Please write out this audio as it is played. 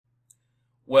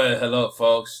Well, hello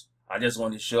folks. I just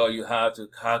want to show you how to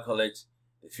calculate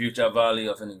the future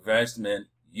value of an investment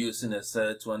using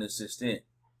Excel 2016.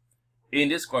 In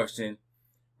this question,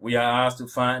 we are asked to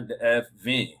find the FV,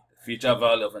 the future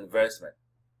value of investment.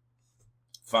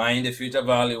 Find the future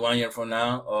value 1 year from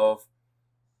now of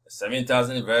a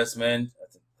 7,000 investment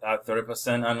at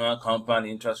 30% annual compound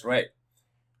interest rate.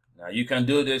 Now you can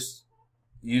do this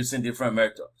using different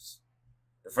methods.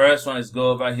 The first one is go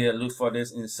over here, look for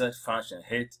this insert function,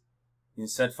 hit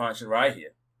insert function right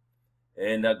here,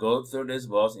 and go through this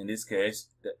box. In this case,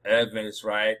 the FV is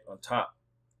right on top,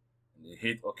 and you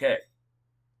hit OK.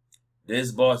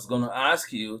 This box is going to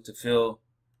ask you to fill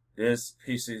these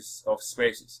pieces of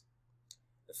spaces.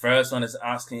 The first one is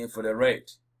asking for the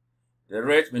rate. The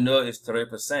rate we know is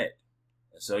 3%,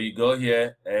 so you go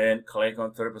here and click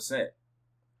on 3%.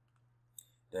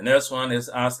 The next one is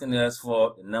asking us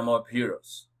for the number of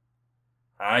periods,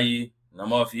 i.e.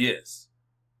 number of years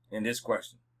in this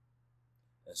question.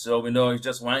 And so we know it's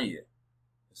just 1 year.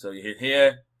 So you hit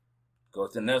here, go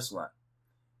to the next one.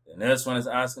 The next one is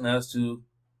asking us to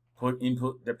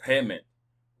input the payment.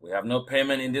 We have no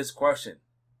payment in this question,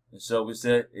 and so we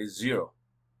say it's 0.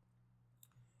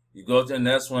 You go to the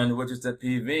next one, which is the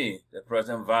PV, the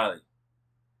present value.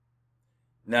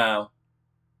 Now,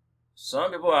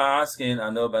 some people are asking, I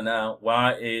know by now,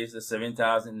 why is the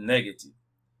 7,000 negative?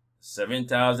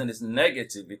 7,000 is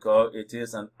negative because it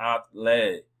is an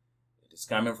outlay. It is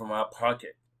coming from our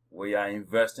pocket. We are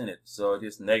investing it, so it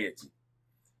is negative.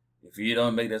 If you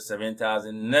don't make the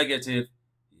 7,000 negative,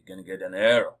 you're going to get an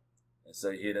error. And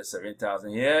so you hit the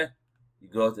 7,000 here, you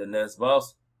go to the next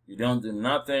box, you don't do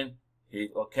nothing,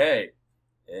 hit OK.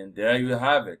 And there you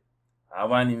have it.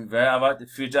 About the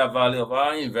future value of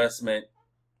our investment,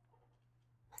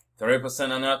 30%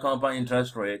 annual compound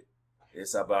interest rate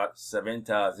is about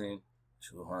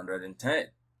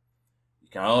 7,210. You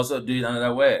can also do it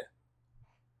another way.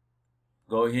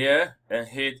 Go here and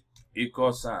hit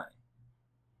equal sign,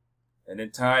 and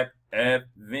then type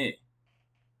FV.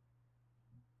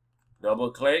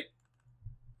 Double click.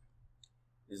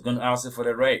 It's going to ask you for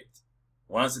the rate.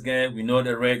 Once again, we know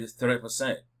the rate is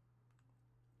 30%,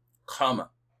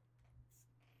 comma.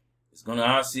 It's going to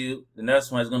ask you, the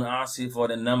next one is going to ask you for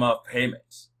the number of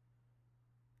payments.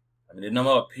 The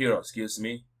number of periods, excuse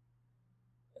me.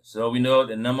 So we know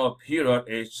the number of period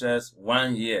is just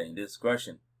 1 year in this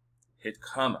question. Hit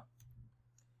comma.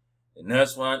 The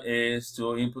next one is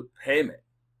to input payment.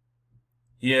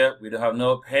 Here we don't have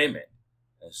no payment,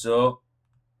 and so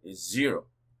it's 0,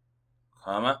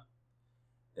 comma.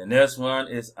 The next one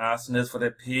is asking us for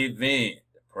the PV,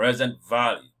 the present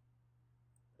value.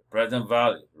 The present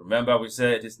value. Remember we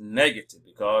said it is negative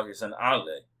because it's an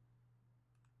outlay.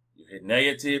 You hit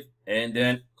negative and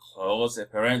then close the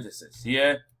parenthesis.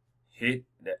 Here, hit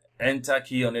the enter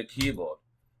key on the keyboard,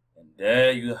 and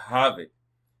there you have it.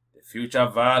 The future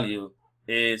value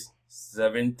is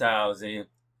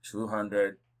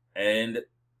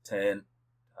 $7,210.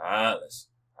 I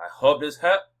hope this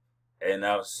helped, and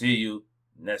I'll see you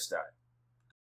next time.